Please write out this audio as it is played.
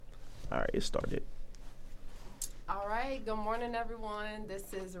All right, it started. All right, good morning, everyone.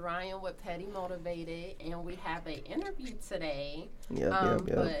 This is Ryan with Petty Motivated, and we have an interview today. Yep.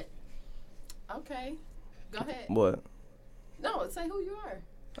 But, okay, go ahead. What? No, say who you are.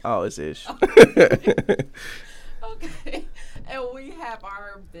 Oh, it's Ish. Okay, and we have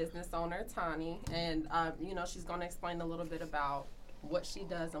our business owner, Tani, and, she's going to explain a little bit about what she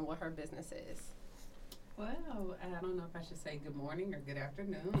does and what her business is. Well, I don't know if I should say good morning or good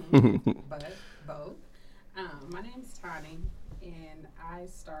afternoon, but both. My name's Tani, and I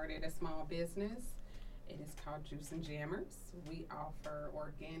started a small business. It is called Juice and Jammers. We offer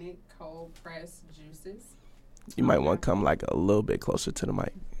organic cold pressed juices. You might want to come like a little bit closer to the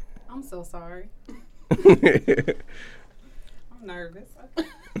mic. I'm so sorry. I'm nervous.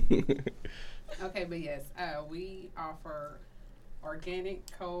 Okay, but yes, we offer organic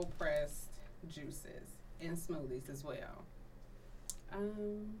cold pressed juices and smoothies as well.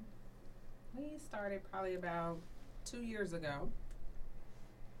 We started probably about 2 years ago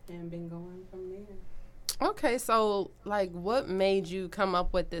and been going from there. Okay, so, what made you come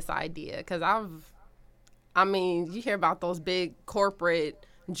up with this idea? Because you hear about those big corporate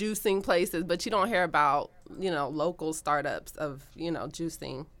juicing places, but you don't hear about, local startups of,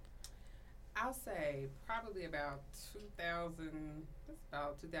 juicing. I'll say probably about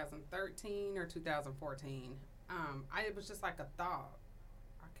 2013 or 2014. It was just like a thought.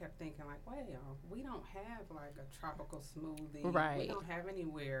 I kept thinking we don't have like a tropical smoothie. Right. We don't have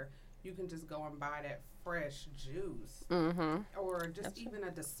anywhere you can just go and buy that fresh juice. Mm-hmm. Or just even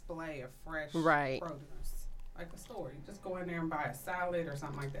a display of fresh produce. Like a store. You just go in there and buy a salad or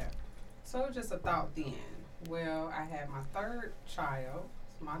something like that. So it was just a thought then. Well, I had my third child,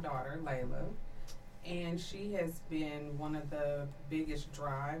 my daughter, Layla, and she has been one of the biggest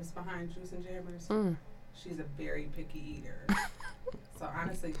drives behind Juice and Jammers. Mm. She's a very picky eater. So I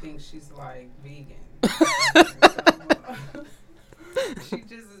honestly think she's like vegan. She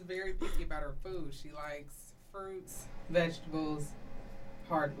just is very picky about her food. She likes fruits, vegetables,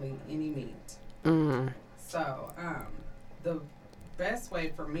 hardly any meat. Mm. So the best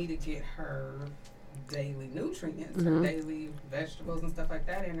way for me to get her daily nutrients, her daily vegetables and stuff like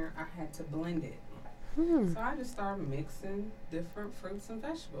that in her, I had to blend it. So I just started mixing different fruits and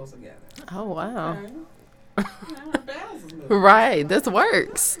vegetables together. Oh, wow. Okay. Her bowels is moving. Right, this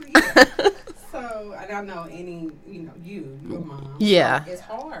works. Yeah. So, and I know your mom. Yeah. It's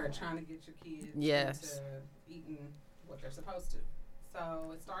hard trying to get your kids into eating what they're supposed to.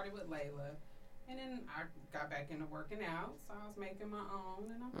 So it started with Layla. And then I got back into working out, so I was making my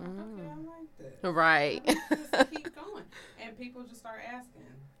own, and I'm like, okay, I like this. Right. Just keep going. And people just start asking,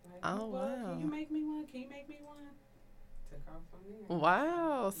 wow. Can you make me one? Can you make me one? Took off from there.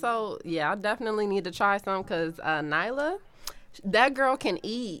 Wow. So, I definitely need to try some because Nyla, that girl can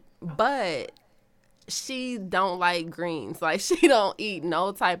eat, but she don't like greens. Like, she don't eat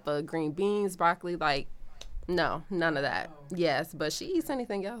no type of green beans, broccoli, no, none of that. Oh. Yes, but she eats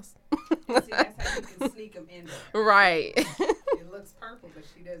anything else. See, that's how you can sneak them in there. Right. It looks purple, but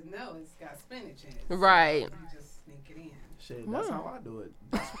she doesn't know it's got spinach in it. So right. You just sneak it in. Shit, that's how I do it.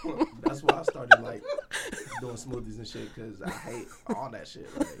 That's why I started doing smoothies and shit because I hate all that shit.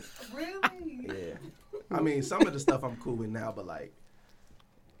 Really? Yeah. I mean, some of the stuff I'm cool with now, but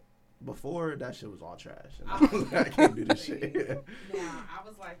before that shit was all trash. And I was like, I can't do this shit. Now I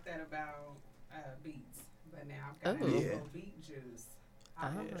was like that about beets, but now I've got beet juice. I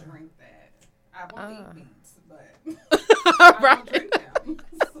won't drink that. I won't eat beets, but I won't drink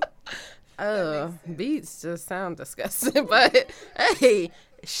them. Beets just sound disgusting, but hey,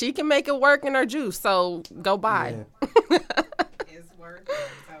 she can make it work in her juice, so go buy. Yeah. It's worth it.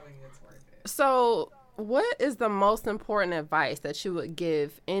 I'm telling you, it's worth it. So, what is the most important advice that you would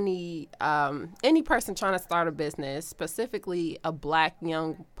give any person trying to start a business, specifically a Black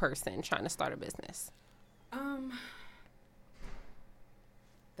young person trying to start a business?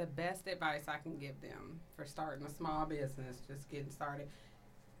 The best advice I can give them for starting a small business, just getting started,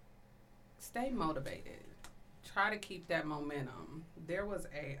 stay motivated. Try to keep that momentum. There was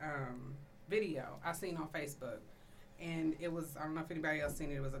a video I seen on Facebook, and it was, I don't know if anybody else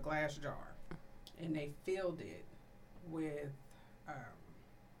seen it, it was a glass jar. And they filled it with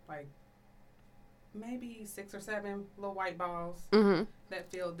maybe 6 or 7 little white balls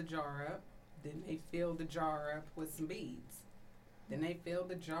that filled the jar up. Then they filled the jar up with some beads. Then they filled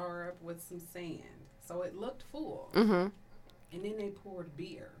the jar up with some sand. So it looked full. And then they poured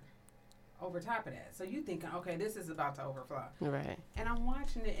beer over top of that. So you thinking, okay, this is about to overflow. Right. And I'm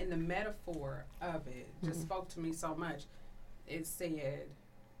watching it, and the metaphor of it just spoke to me so much. It said,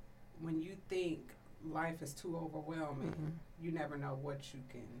 when you think life is too overwhelming, you never know what you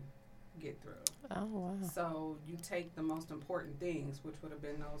can get through. Oh, wow. So you take the most important things, which would have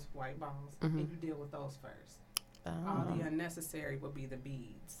been those white balls, and you deal with those first. All the unnecessary would be the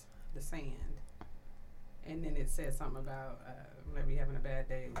beads, the sand. And then it said something about whenever you're having a bad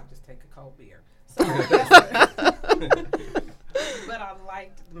day, just take a cold beer. So but I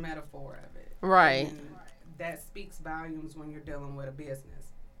liked the metaphor of it. Right. And that speaks volumes when you're dealing with a business.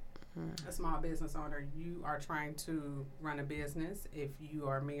 A small business owner, you are trying to run a business. If you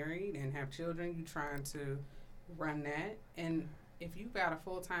are married and have children, you're trying to run that. And if you got a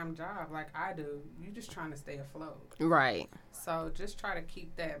full-time job like I do, you're just trying to stay afloat. Right. So just try to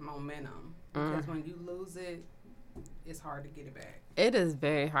keep that momentum, because when you lose it, it's hard to get it back. It is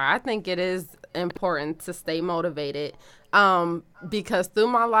very hard. I think it is important to stay motivated, because through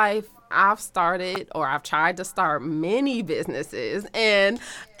my life, I've tried to start many businesses, and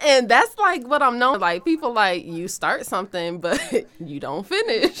that's like what I'm known. Like, people like, you start something, but you don't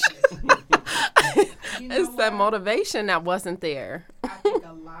finish. It's that motivation that wasn't there. I think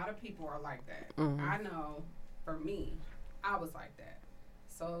a lot of people are like that. I know for me, I was like that.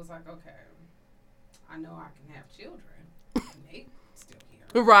 So it was like, okay, I know I can have children. And they still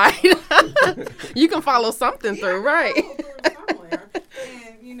here. Right. You can follow something through, right? Somewhere.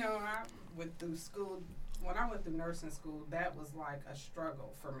 And, you know, I went through school. When I went through nursing school, that was like a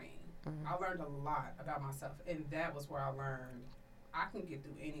struggle for me. I learned a lot about myself. And that was where I learned I can get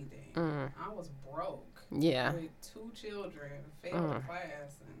through anything. I was broke. Yeah. With 2 children, failed the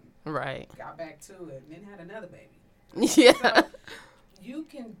class, and Right. got back to it, and then had another baby. Yeah. So you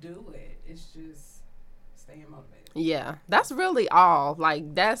can do it. It's just staying motivated. Yeah. That's really all. Like,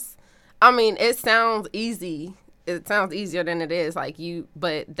 it sounds easy. It sounds easier than it is.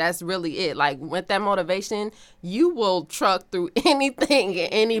 But that's really it. Like, with that motivation, you will truck through anything and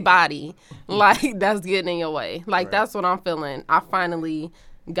anybody, like, that's getting in your way. Like, Right. That's what I'm feeling. I finally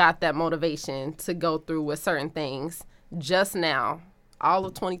got that motivation to go through with certain things just now. All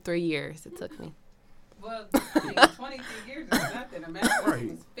of 23 years it took me. Well, 23 years is nothing. Imagine Right.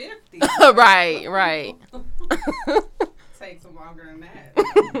 it was 50. Right. Takes them longer than that.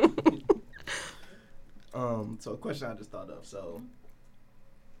 So a question I just thought of. So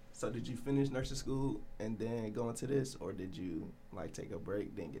did you finish nursing school and then go into this, or did you like take a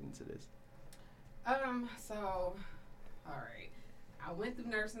break then get into this? So, all right. I went through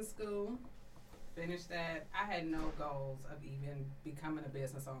nursing school, finished that. I had no goals of even becoming a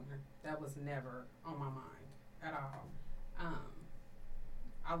business owner. That was never on my mind at all.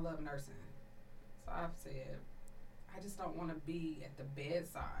 I love nursing. So I've said, I just don't want to be at the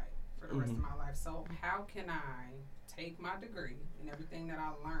bedside for the rest of my life. So how can I take my degree and everything that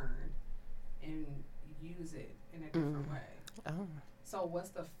I learned and use it in a different way? Oh. So what's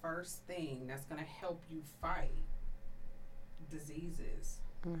the first thing that's going to help you fight diseases,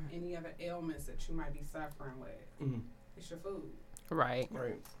 any other ailments that you might be suffering with? It's your food. Right.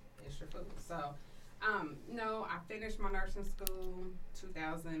 It's your food. So, no, I finished my nursing school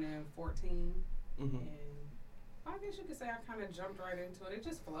 2014, and I guess you could say I kind of jumped right into it. It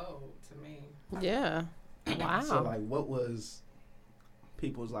just flowed to me. Yeah. Wow. So like, what was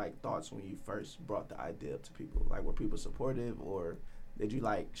people's like thoughts when you first brought the idea up to people? Like, were people supportive, or did you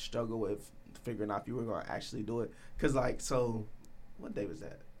like struggle with figuring out if you were going to actually do it? Because like, so what day was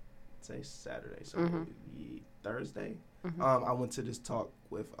that? Say Saturday. So Thursday. I went to this talk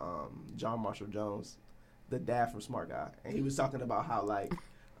with John Marshall Jones, the dad from Smart Guy, and he was talking about how like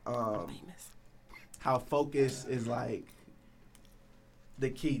how focus is like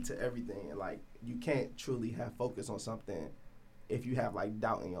the key to everything, and like you can't truly have focus on something if you have like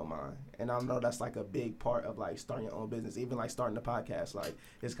doubt in your mind. And I know that's like a big part of like starting your own business, even like starting the podcast. Like,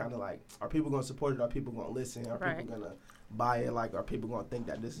 it's kind of like, are people going to support it? Are people going to listen? Are people going to buy it? Like, are people going to think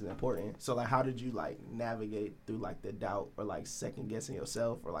that this is important? So like, how did you like navigate through like the doubt, or like second guessing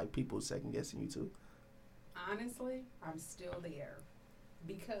yourself, or like people second guessing you too? Honestly, I'm still there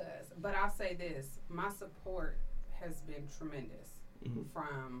but I'll say this, my support has been tremendous,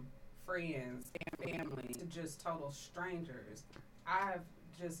 from friends and family to just total strangers. I've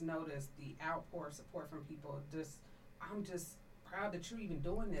just noticed the outpour of support from people. I'm just proud that you're even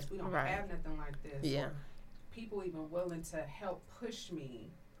doing this. We don't have nothing like this. Yeah. Or people even willing to help push me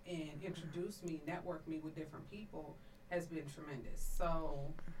and introduce me, network me with different people has been tremendous.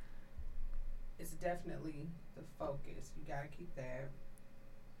 So it's definitely the focus. You got to keep that.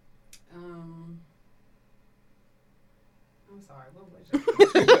 I'm sorry, what was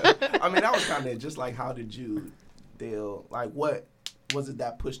it? I mean, that was kind of just like, how did you deal, like, what was it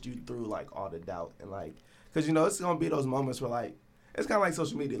that pushed you through, like, all the doubt? And, like, because, you know, it's going to be those moments where, like, it's kind of like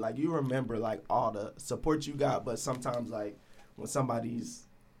social media. Like, you remember, like, all the support you got, but sometimes, like, when somebody's,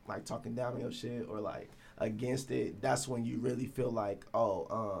 like talking down on your shit or like against it, that's when you really feel like,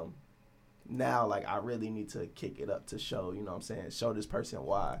 now like I really need to kick it up to show, you know what I'm saying, show this person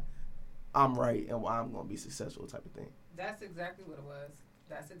why I'm right and why I'm gonna be successful type of thing. That's exactly what it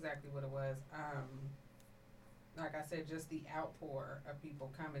was. Like I said, just the outpour of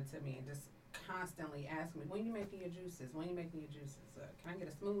people coming to me and just constantly asking me, when you making your juices? Can I get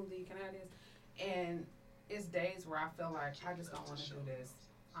a smoothie? Can I have this? And it's days where I feel like I just don't want to do this.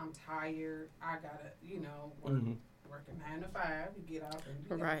 I'm tired. I gotta, working 9 to 5. You get off and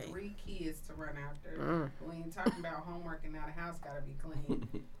you got 3 kids to run after. We ain't talking about homework and now the house gotta be clean.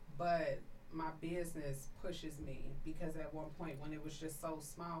 But my business pushes me because at one point when it was just so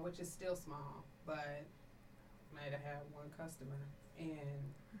small, which is still small, but I might have had 1 customer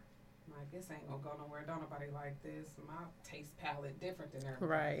and like, this ain't gonna go nowhere. Don't nobody like this. My taste palette different than everybody.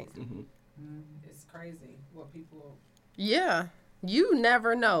 Right. It's crazy what people. Yeah. You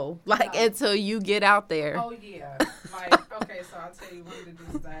never know, until you get out there. Oh, yeah. Like, okay, so I'll tell you, one of the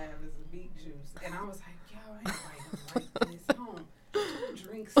juices I have is a beet juice. And I was like, yo, I ain't like this home. Don't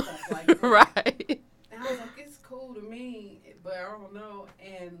drink stuff like that. Right. And I was like, it's cool to me, but I don't know.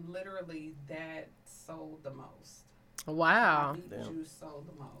 And literally, that sold the most. Wow. Beet juice sold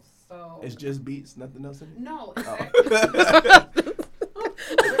the most. So it's just beets, nothing else in it? No, exactly.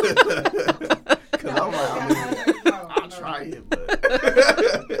 Because I'm like, I'll try it, but.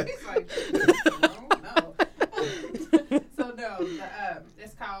 He's like, no. So, no,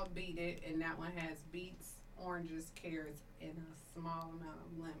 it's called Beat It, and that one has beets, oranges, carrots, and a small amount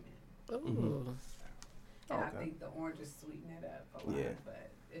of lemon. Ooh. And I think the oranges sweeten it up a lot,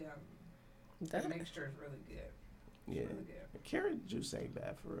 but the mixture is really good. Yeah. Really good. Carrot juice ain't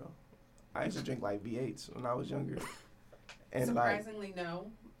bad for real. I used to drink like V8s when I was younger. And surprisingly,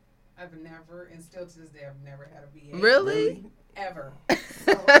 no. I've never, and still to this day, I've never had a V8. Really? Ever.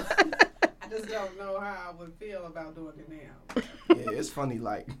 So, I just don't know how I would feel about doing it now. Yeah, it's funny,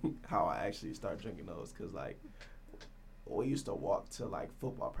 like, how I actually started drinking those, because, like, we used to walk to, like,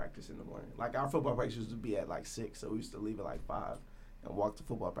 football practice in the morning. Like, our football practice used to be at, like, 6, so we used to leave at, like, 5 and walk to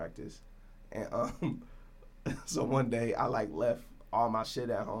football practice. And, so one day, I, like, left all my shit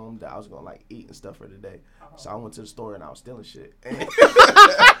at home that I was going to, like, eat and stuff for the day. So I went to the store and I was stealing shit.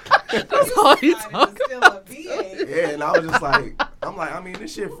 That's all you talking about. Yeah, and I was just like, I mean,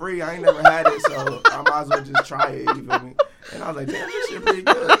 this shit free. I ain't never had it, so I might as well just try it, you feel me? And I was like, damn, this shit pretty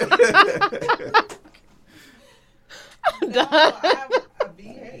good. No, I have a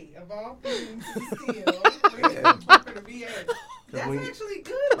V8 of all things to steal. For the V8. That's actually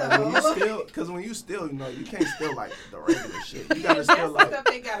good, though. Because when you steal, you can't steal, like, the regular shit. You got to steal, like... stuff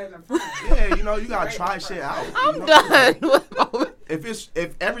they got in the front. Yeah, you got to try shit out. I'm done.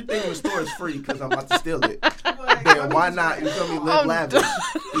 If everything in the store is free because I'm about to steal it, then why not, you feel me, live lavish?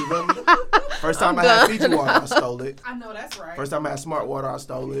 You feel me? First time I had Fiji water, I stole it. I know, that's right. First time I had Smart Water, I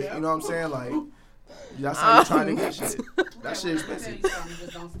stole it. You know what I'm saying? Like, that's how you trying to get shit. That shit expensive.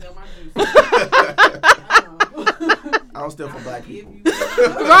 Just don't steal my juice. I don't steal from black people.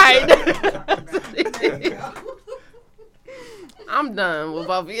 Right. I'm done with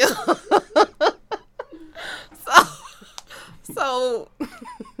both of you. So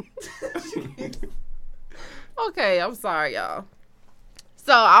okay, I'm sorry, y'all.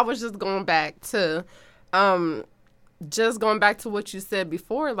 So I was just going back to what you said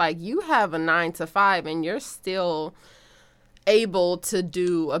before. Like, you have a 9 to 5 and you're still able to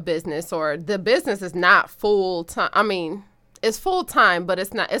do a business, or the business is not full time. I mean, it's full time, but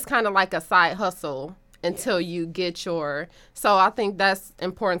it's not. It's kind of like a side hustle until you get your. So I think that's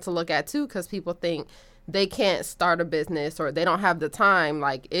important to look at too, because people think they can't start a business or they don't have the time.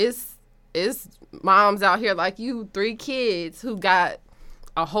 Like, it's moms out here like you, 3 kids who got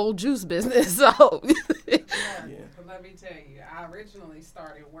a whole juice business. So but let me tell you, I originally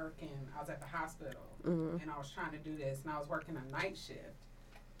started working. I was at the hospital, and I was trying to do this, and I was working a night shift,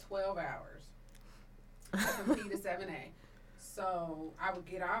 12 hours, from P to 7A. So I would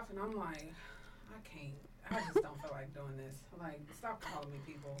get off, and I'm like, I just don't feel like doing this. Like, stop calling me,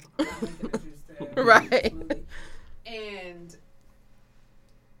 people. I'm not making a juice today. Right. And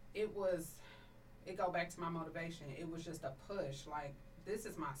it go back to my motivation. It was just a push. Like, this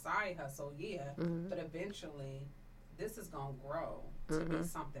is my side hustle, but eventually this is going to grow to be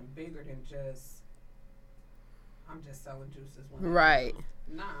something bigger than just, I'm just selling juices. Right.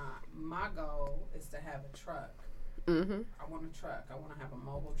 Nah, my goal is to have a truck. I want a truck. I want to have a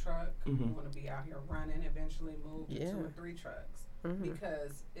mobile truck. I want to be out here running, eventually move to 2 or 3 trucks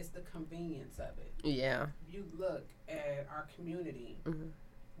because it's the convenience of it. Yeah. If you look at our community,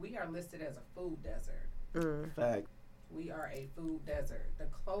 we are listed as a food desert. Fact. We are a food desert. The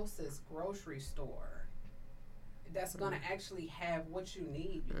closest grocery store that's going to actually have what you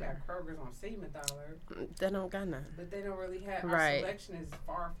need. You got Kroger's on Siegenthaler. They don't got nothing. But they don't really have, Right. our selection is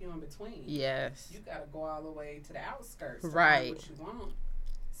far few in between. Yes. You got to go all the way to the outskirts to Right. find what you want.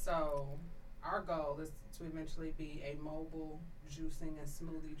 So our goal is to eventually be a mobile juicing and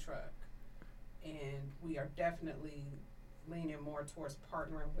smoothie truck. And we are definitely leaning more towards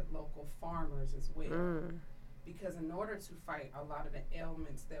partnering with local farmers as well. Because in order to fight a lot of the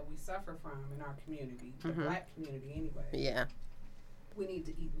ailments that we suffer from in our community, the black community anyway, Yeah. we need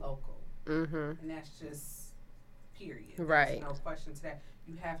to eat local. And that's just period. Right. There's no question to that.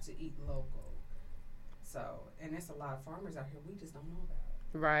 You have to eat local. So, and there's a lot of farmers out here we just don't know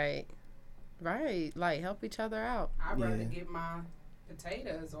about. Right. Right. Like, help each other out. I'd rather Yeah. get my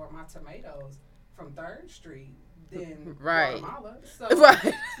potatoes or my tomatoes from 3rd Street than Right. Guatemala. So,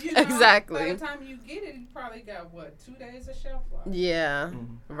 Right. you know, Exactly. By the time you get it, you probably got, 2 days of shelf life? Yeah.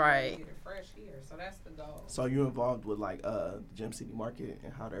 Right. Get it fresh here. So that's the goal. So you involved with like Gem City Market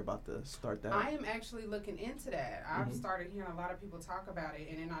and how they're about to start that? I am actually looking into that. I've started hearing a lot of people talk about it,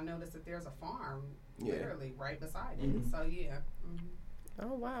 and then I noticed that there's a farm literally right beside it. So yeah.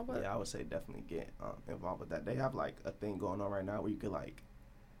 Oh, wow. What? Yeah, I would say definitely get involved with that. They have like a thing going on right now where you could like.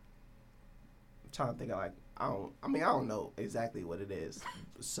 I'm trying to think of like I don't know exactly what it is.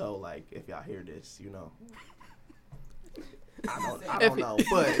 So like if y'all hear this, you know. I don't know,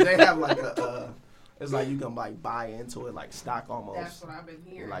 but they have like a. It's like you can like buy into it like stock almost. That's what I've been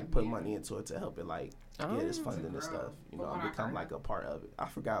hearing. And, like put money into it to help it like get its funding and grow. stuff. You From know, what I become heard. like a part of it. I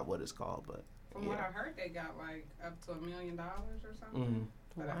forgot what it's called, but From what I've heard, they got like up to $1 million or something.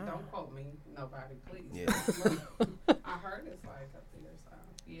 But don't quote me, nobody, please. Yeah. I heard it's like up there, so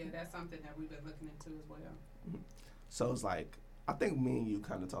yeah, that's something that we've been looking into as well. So it's like I think me and you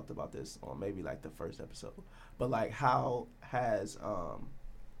kind of talked about this on maybe like the first episode, but like how has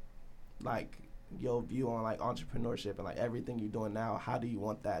like your view on like entrepreneurship and like everything you're doing now, how do you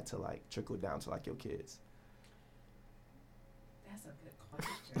want that to like trickle down to like your kids? That's a good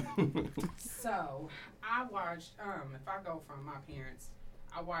question. So I watched, if I go from my parents,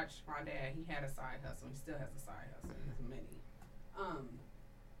 I watched my dad. He had a side hustle. He still has a side hustle. He's many.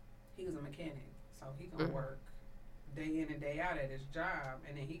 He was a mechanic, so he gonna work day in and day out at his job,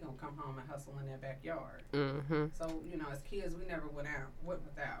 and then he gonna come home and hustle in that backyard. So you know, as kids, we never went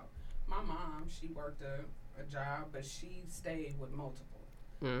without. My mom, she worked a job, but she stayed with multiple.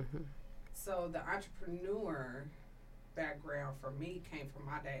 So the entrepreneur background for me came from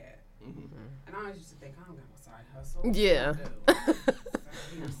my dad. And I always used to think, I don't got no side hustle. Yeah.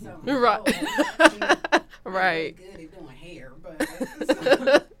 Right. Right. Good at doing hair, but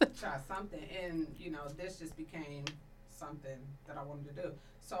try something. And, you know, this just became something that I wanted to do.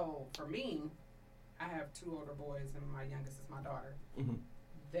 So for me, I have 2 older boys, and my youngest is my daughter.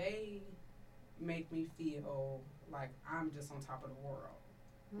 They make me feel like I'm just on top of the world.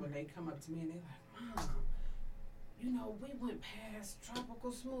 When they come up to me and they're like, Mom, you know, we went past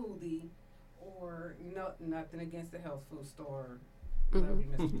Tropical Smoothie, or nothing against the health food store. Love you,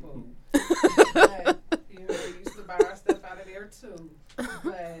 Mr. Food. But, you know, we used to buy our stuff out of there too.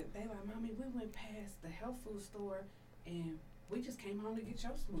 But they like, Mommy, we went past the health food store and we just came home to get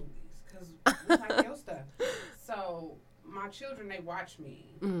your smoothies because we like your stuff. So my children, they watch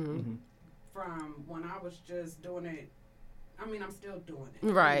me from when I was just doing it. I mean, I'm still doing it,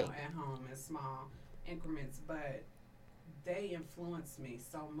 right, you know, at home in small increments, but they influence me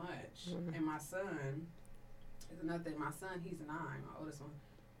so much. And my son is another thing. My son, he's 9. My oldest one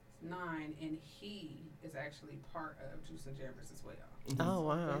is 9, and he is actually part of Juice and Jammers as well. Oh, So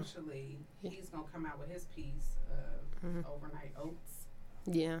wow. eventually, he's going to come out with his piece of overnight oats.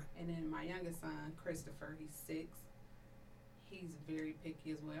 Yeah. And then my youngest son, Christopher, he's 6. He's very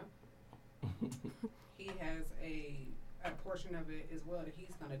picky as well. He has a portion of it as well that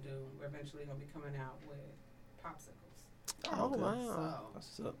he's going to do. We're eventually going to be coming out with popsicles. Oh, okay. wow.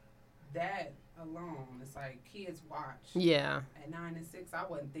 So That alone, it's like kids watch. Yeah. At 9 and 6, I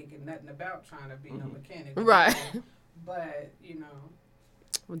wasn't thinking nothing about trying to be no mechanic. Right. But, you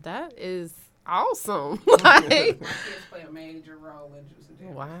know. That is awesome. My kids play a major role in Juice and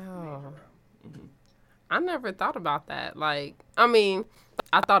Jammers. Wow. I never thought about that. Like, I mean,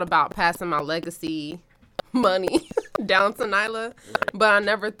 I thought about passing my legacy money down to Nyla, but I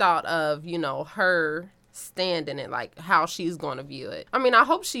never thought of, you know, her stand in it, like how she's going to view it. I mean, I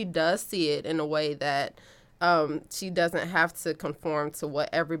hope she does see it in a way that she doesn't have to conform to what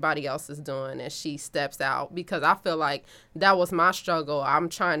everybody else is doing and she steps out, because I feel like that was my struggle. I'm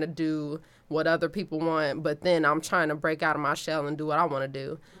trying to do what other people want, but then I'm trying to break out of my shell and do what I want to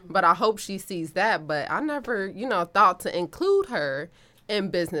do. But I hope she sees that. But I never, thought to include her in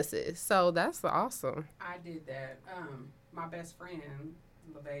businesses. So that's awesome. I did that. My best friend,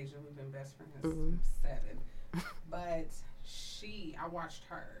 LaVasia, we've been best friends since 7. But I watched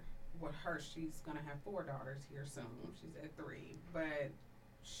her. With her, she's going to have 4 daughters here soon. She's at 3. But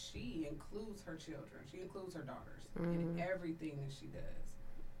she includes her children. She includes her daughters in everything that she does.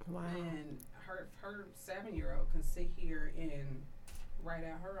 Wow. And her 7-year-old can sit here and write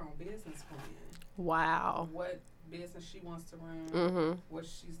out her own business plan. Wow. What business she wants to run, what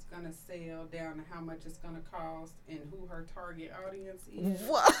she's going to sell, down to how much it's going to cost, and who her target audience is.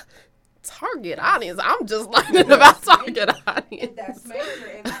 What? Target audience? I'm just learning about target audience. And that's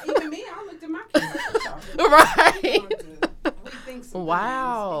major. And even me, I looked at my kids like, right. Rethink some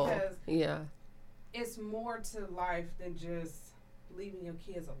wow. things yeah. It's more to life than just leaving your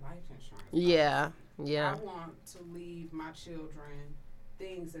kids a life insurance. Yeah. Yeah. I want to leave my children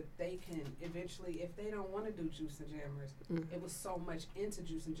things that they can eventually, if they don't want to do Juice and Jammers, it was so much into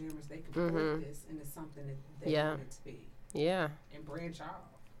Juice and Jammers, they could put this into something that they want it to be. Yeah. And branch off.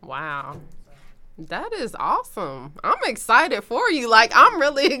 Wow. So. That is awesome. I'm excited for you. Like, I'm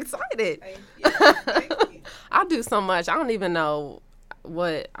really excited. Thank you. I do so much. I don't even know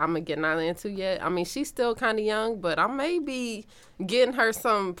what I'm going to get Nyla into yet. I mean, she's still kind of young, but I may be getting her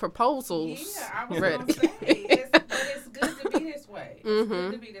some proposals. Yeah, I was going to say. But it's good to be this way. It's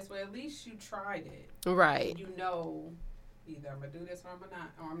good to be this way. At least you tried it. Right. You know, either I'm going to do this or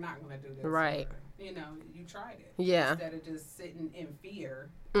I'm not going to do this. Right. Or, you tried it. Yeah. Instead of just sitting in fear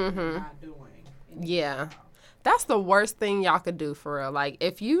and not doing anything. Yeah. That's the worst thing y'all could do for real. Like,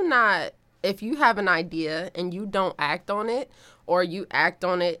 if you have an idea and you don't act on it, or you act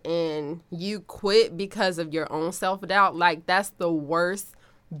on it and you quit because of your own self-doubt, like, that's the worst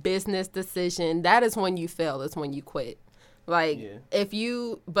business decision. That is when you fail, is when you quit. Like, if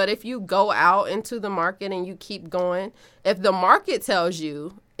you go out into the market and you keep going, if the market tells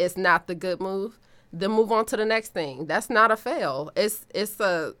you it's not the good move, then move on to the next thing. That's not a fail. It's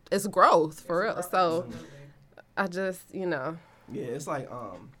growth for real. So I just, Yeah, it's like,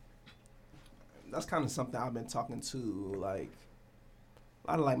 that's kind of something I've been talking to, like,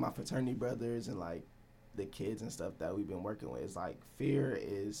 a lot of, like, my fraternity brothers and, like, the kids and stuff that we've been working with. It's like, fear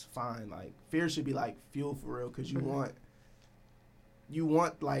is fine. Like, fear should be, like, fuel for real, because you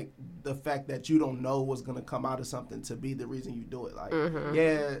want, like, the fact that you don't know what's going to come out of something to be the reason you do it. Like,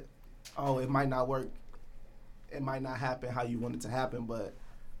 it might not work. It might not happen how you want it to happen, but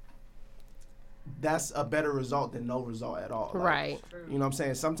that's a better result than no result at all. Like, right. You know what I'm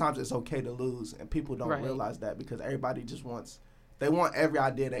saying? Sometimes it's okay to lose, and people don't realize that, because everybody just they want every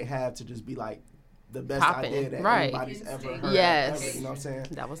idea they have to just be like the best idea that anybody's ever heard. Yes. Ever, you know what I'm saying?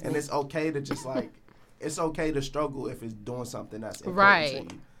 That was and me. it's okay to just like, it's okay to struggle if it's doing something that's important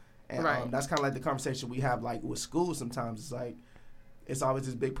to you. And that's kind of like the conversation we have, like, with school sometimes. It's like, it's always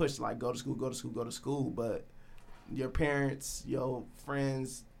this big push to, like, go to school, go to school, go to school. But your parents, your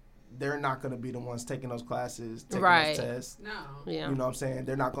friends, they're not going to be the ones taking those classes, taking those tests. No. Yeah. You know what I'm saying?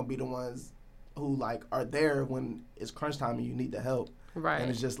 They're not going to be the ones who, like, are there when it's crunch time and you need the help. Right.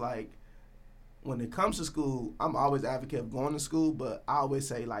 And it's just like, when it comes to school, I'm always advocate of going to school, but I always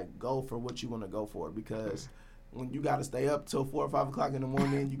say, like, go for what you want to go for, because when you got to stay up till 4 or 5 o'clock in the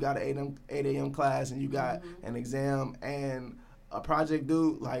morning, you got an 8 a.m. class, and you got an exam and a project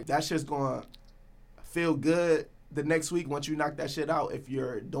due, like, that's just going to feel good the next week once you knock that shit out, if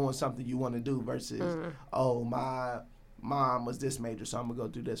you're doing something you want to do, versus, oh, my mom was this major, so I'm going to go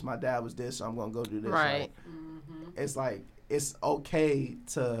do this. My dad was this, so I'm going to go do this. Right. It's like, it's okay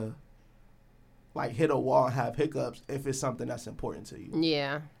to, like, hit a wall and have hiccups if it's something that's important to you.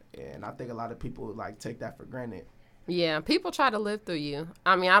 Yeah. And I think a lot of people, like, take that for granted. Yeah, people try to live through you.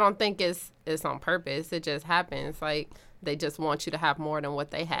 I mean, I don't think it's on purpose. It just happens. Like, they just want you to have more than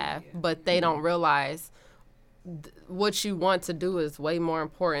what they have, but they don't realize what you want to do is way more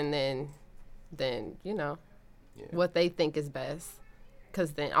important than what they think is best.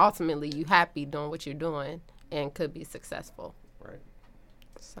 Because then ultimately you happy doing what you're doing and could be successful. Right.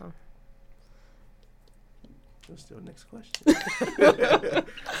 So. What's the next question? I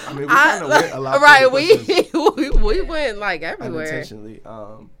mean, we kind of went a lot. Right, we went, like, everywhere. Unintentionally.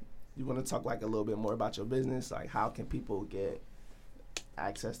 You want to talk, like, a little bit more about your business? Like, how can people get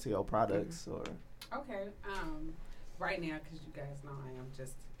access to your products? Or Okay. Right now, because you guys know I am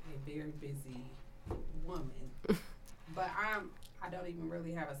just a very busy woman, but I don't even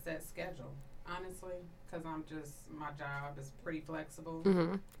really have a set schedule, honestly, because my job is pretty flexible.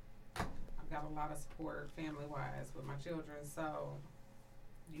 Mm-hmm. I've got a lot of support family-wise with my children, so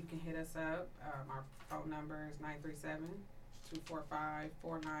you can hit us up. Our phone number is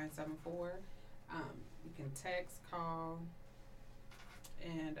 937-245-4974. You can text, call,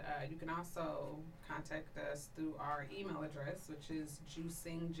 and you can also contact us through our email address, which is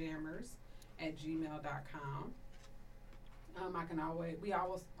juicingjammers@gmail.com. We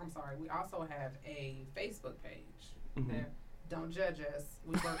also have a Facebook page. Mhm. Don't judge us.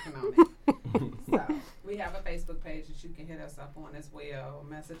 We're working on it. So we have a Facebook page that you can hit us up on as well.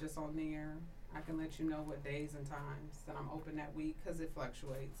 Message us on there. I can let you know what days and times that I'm open that week because it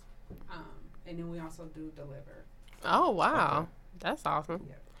fluctuates. And then we also do deliver. Oh, wow. Okay. That's awesome.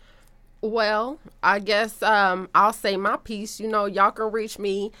 Yep. Well, I guess I'll say my piece. You know, y'all can reach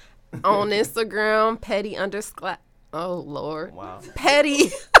me on Instagram, petty underscore. Oh, Lord. Wow.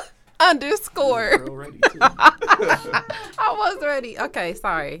 Petty underscore. You're real ready too. I was ready. Okay,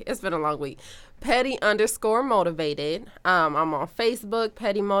 sorry. It's been a long week. Petty underscore motivated. I'm on Facebook,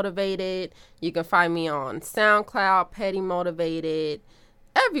 Petty Motivated. You can find me on SoundCloud, Petty Motivated.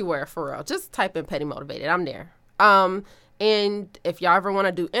 Everywhere, for real. Just type in Petty Motivated. I'm there. And if y'all ever want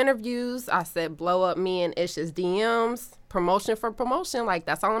to do interviews, I said blow up me and Ish's DMs. Promotion for promotion. Like,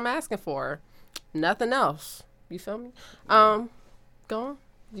 that's all I'm asking for. Nothing else. You feel me? Go on.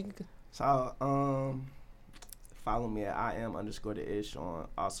 So, follow me at IM_the_ish on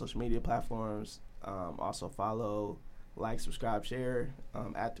all social media platforms. Also follow, like, subscribe, share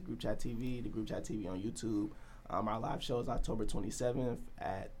at the Group Chat TV, the Group Chat TV on YouTube. Our live show is October 27th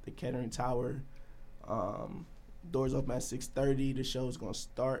at the Kettering Tower. Doors open at 6:30. The show's going to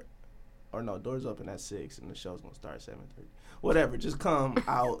start. Or no, doors open at 6 and the show's going to start at 7:30. Whatever, just come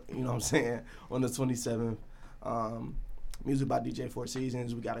out, you know what I'm saying, on the 27th. Music by DJ Four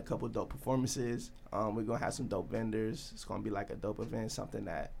Seasons. We got a couple dope performances. We're going to have some dope vendors. It's going to be like a dope event, something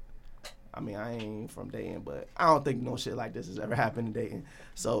that, I mean, I ain't from Dayton, but I don't think no shit like this has ever happened in Dayton.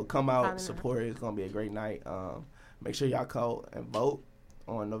 So come out, support it. It's going to be a great night. Make sure y'all call and vote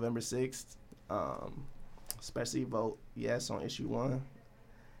on November 6th. Especially vote yes on issue 1.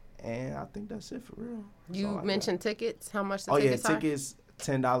 And I think that's it for real. You mentioned tickets. How much the tickets are? Oh, yeah, tickets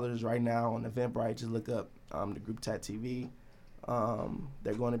 $10 right now on Eventbrite. Just look up the Group Chat TV.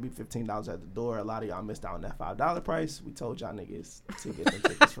 They're going to be $15 at the door. A lot of y'all missed out on that $5 price. We told y'all niggas to get them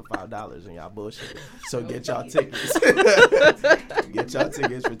tickets for $5 and y'all bullshit. So get y'all tickets. Get y'all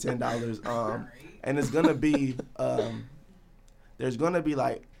tickets for $10. And it's gonna be there's gonna be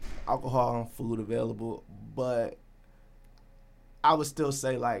like alcohol and food available, but I would still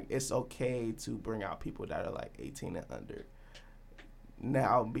say like it's okay to bring out people that are like 18 and under.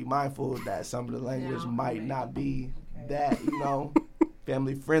 Now, be mindful that some of the language might not be that,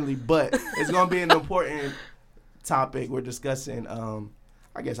 family friendly, but it's going to be an important topic we're discussing.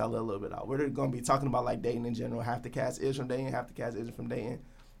 I guess I'll let a little bit out. We're going to be talking about like Dayton in general. Half the cast is from Dayton, half the cast isn't from Dayton.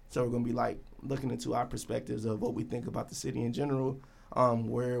 So we're going to be like looking into our perspectives of what we think about the city in general,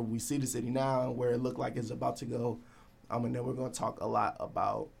 where we see the city now, and where it looked like it's about to go. And then we're going to talk a lot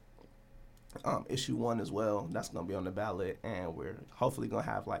about issue 1 as well. That's going to be on the ballot, and we're hopefully going to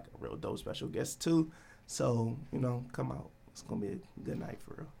have like a real dope special guest too. So, come out. It's going to be a good night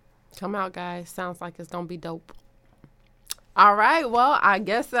for real. Come out, guys. Sounds like it's going to be dope. All right. Well, I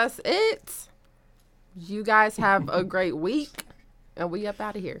guess that's it. You guys have a great week, and we up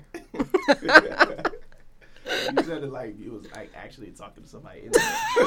out of here. You said it like you was like actually talking to somebody.